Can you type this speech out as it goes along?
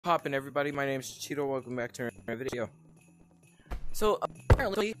Poppin' everybody, my name is Cheeto, welcome back to another video. So,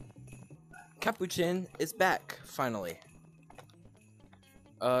 apparently, Capuchin is back, finally.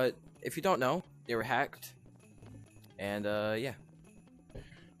 If you don't know, they were hacked. And, yeah.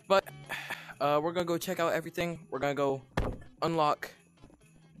 But, we're gonna go check out everything. We're gonna go unlock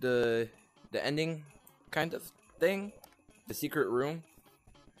the ending kind of thing. The secret room.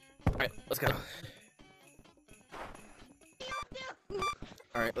 Alright, let's go.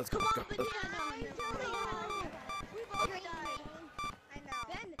 Alright, let's go. Ben,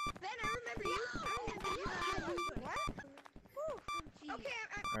 I remember you. What? Okay,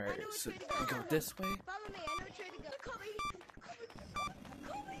 Alright, so we go this way. follow me. I know which way to go. Kobe.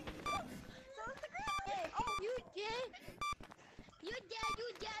 Oh, you dead? You dead.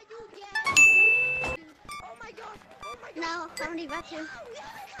 Oh my god. No, I'm already about to.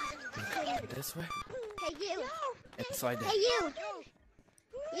 This way? Hey, you. Inside Hey, you.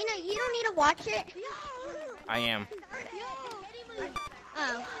 You know, you don't need to watch it. I am.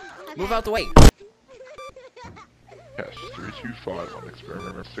 Oh. Okay. Move out the way! Yes, 325 on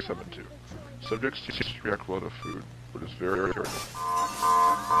experiment 672. Subjects to react well to food, but is very irritable.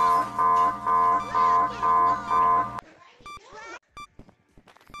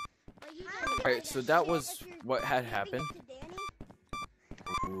 Alright, so that was what had happened.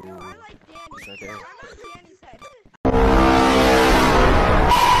 Ooh, it's right there.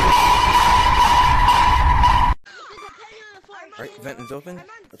 Alright, vent is open.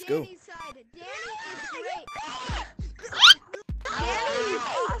 Let's go.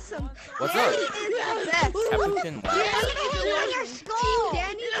 Awesome. What's up? Capuchin.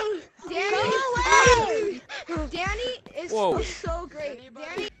 Danny is Whoa. so great.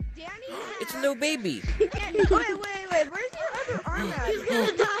 Danny. It's a little baby. Wait. Where's your other arm at? He's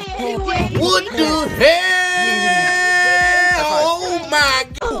gonna die anyway. What the hell? Oh my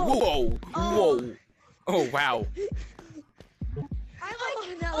god. Whoa. Oh wow. I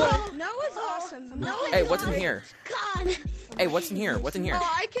like Noah. Noah's awesome. Hey, what's in here? God. Hey, what's in here? What's in here?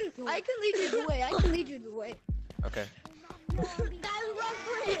 Oh, I can lead you the way. Okay. Guys, run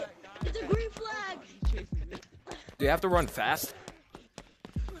for it. It's a green flag. Do you have to run fast?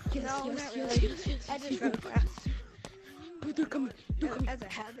 No, not really. I just run fast. They're coming. As a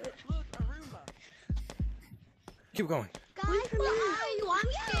habit. Keep going. Guys, behind you. I'm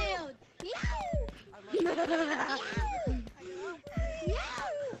scared.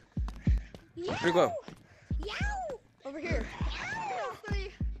 Where'd you go? Over here.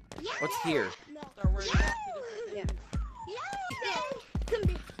 What's here? Yeah.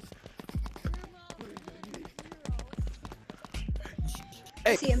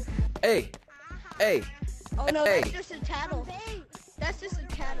 Hey. See him. Hey. Oh no, Hey. that's just a tattle. That's just a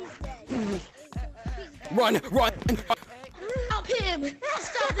tattle. Run. Help him!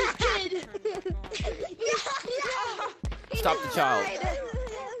 Stop this kid! Stop the child.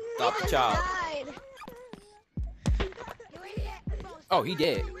 Stop the child. Oh, he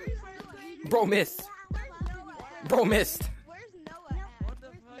did. Bro missed. Where's Noah?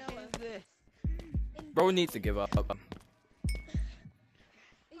 Bro needs to give up.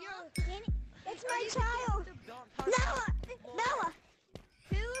 It's my child! Noah!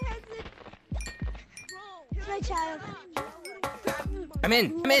 Who has it? It's my child. I'm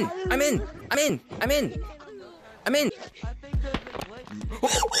in.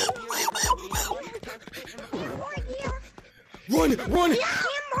 Run.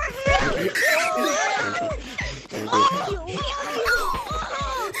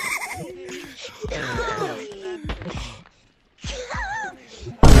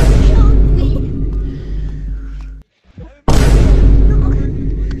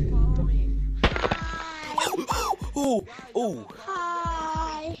 Oh.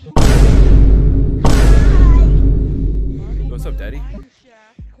 Hi. What's up, Daddy?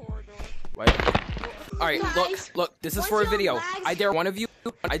 What? Alright, look, this is for a video. I dare one of you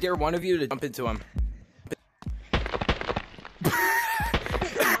to jump into him.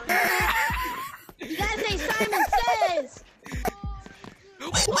 You gotta say Simon Says!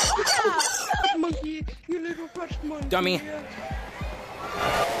 Monkey, you little fresh monkey. Dummy.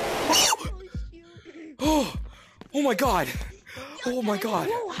 Oh my god. Whoa,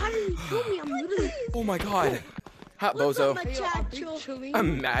 how did you kill me? I'm literally. Oh my god. Hot bozo.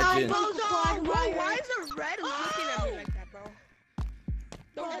 Imagine. Bro, why is the red looking at me like that, bro?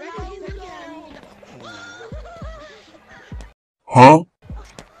 The red is looking at me. Huh?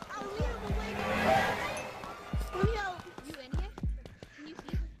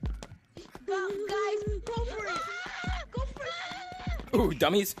 Guys, go for it! Ooh,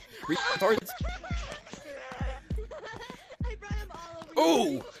 dummies. Retards. I brought him all over.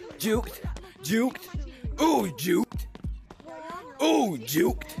 Ooh, juked, juked. Ooh, juked. Ooh,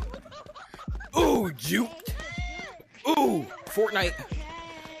 juked. Ooh, juked. Ooh, Fortnite.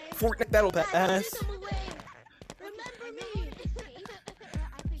 Fortnite Battle Pass. Remember me.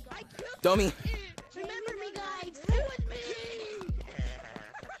 Dummy. Remember me, guys. Stay with me.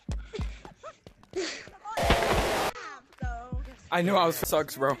 I knew I was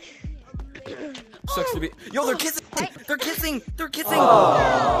sucks, bro. Sucks to be. Yo, they're kissing. They're kissing. They're kissing.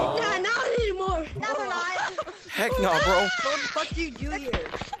 Nah, not anymore. Never mind. Heck no, bro. What the fuck do you do here?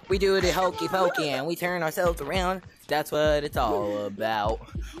 We do the hokey pokey and we turn ourselves around. That's what it's all about.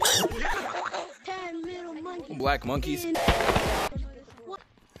 10 little monkeys. Black monkeys.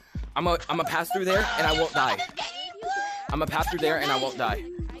 I'm a pass through there and I won't die. I'm a pass through there and I won't die.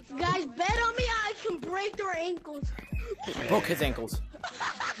 Guys, bet on me. I can break their ankles. Broke his ankles.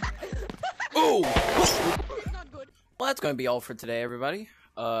 Ooh. Well, that's gonna be all for today, everybody.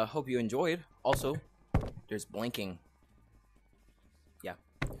 Hope you enjoyed. Also, there's blinking. Yeah.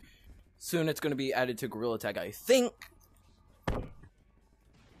 Soon it's gonna be added to Gorilla Tag, I think.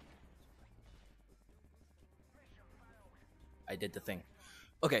 I did the thing.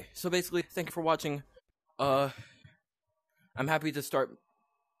 Okay, so basically, thank you for watching. I'm happy to start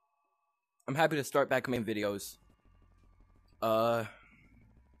back making videos.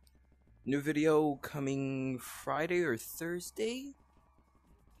 New video coming Friday or Thursday?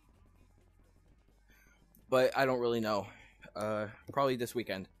 But I don't really know. Probably this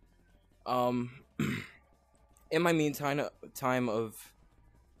weekend. In my meantime of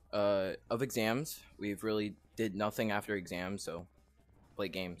exams, we've really did nothing after exams, so play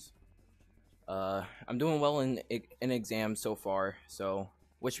games. I'm doing well in exams so far, so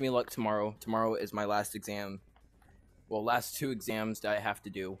wish me luck tomorrow. Tomorrow is my last exam. Well, last 2 exams that I have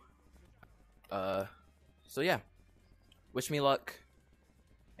to do. So yeah. Wish me luck.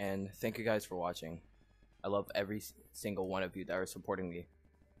 And thank you guys for watching. I love every single one of you that are supporting me.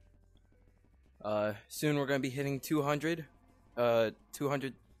 Soon we're gonna be hitting 200.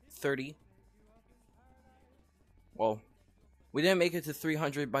 230. Well, we didn't make it to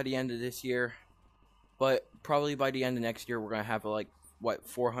 300 by the end of this year. But probably by the end of next year we're gonna have like, what,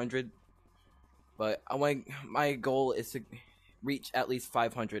 400? But my goal is to reach at least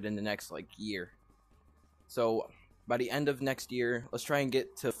 500 in the next like year. So by the end of next year, let's try and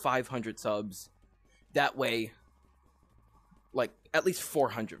get to 500 subs. That way, like at least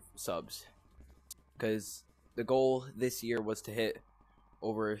 400 subs. Because the goal this year was to hit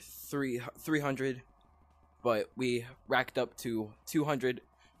over 300, but we racked up to 200,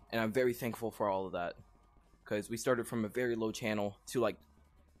 and I'm very thankful for all of that. Because we started from a very low channel to like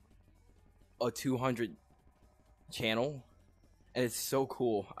a 200 channel, and it's so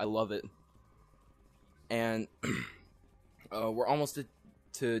cool. I love it. And we're almost to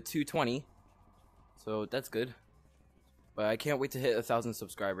 220, so that's good. But I can't wait to hit 1,000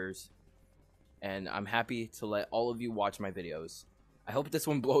 subscribers, and I'm happy to let all of you watch my videos. I hope this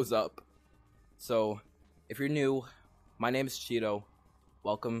one blows up. So if you're new, my name is Cheeto.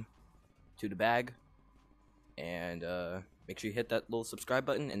 Welcome to the bag, and make sure you hit that little subscribe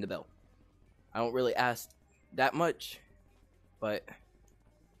button and the bell. I don't really ask that much, but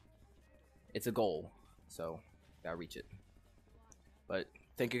it's a goal, so gotta reach it. But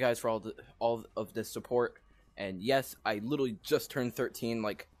thank you guys for all of this support. And yes, I literally just turned 13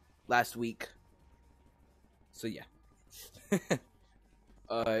 like last week. So yeah.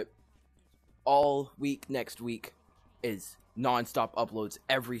 All week next week is non-stop uploads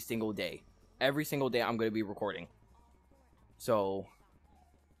every single day. Every single day I'm gonna be recording. So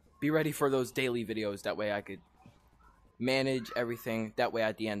be ready for those daily videos. That way I could manage everything. That way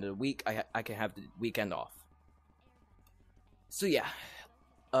at the end of the week, I can have the weekend off. So yeah,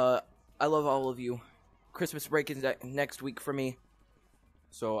 I love all of you. Christmas break is next week for me.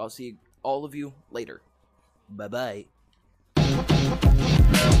 So I'll see all of you later. Bye-bye.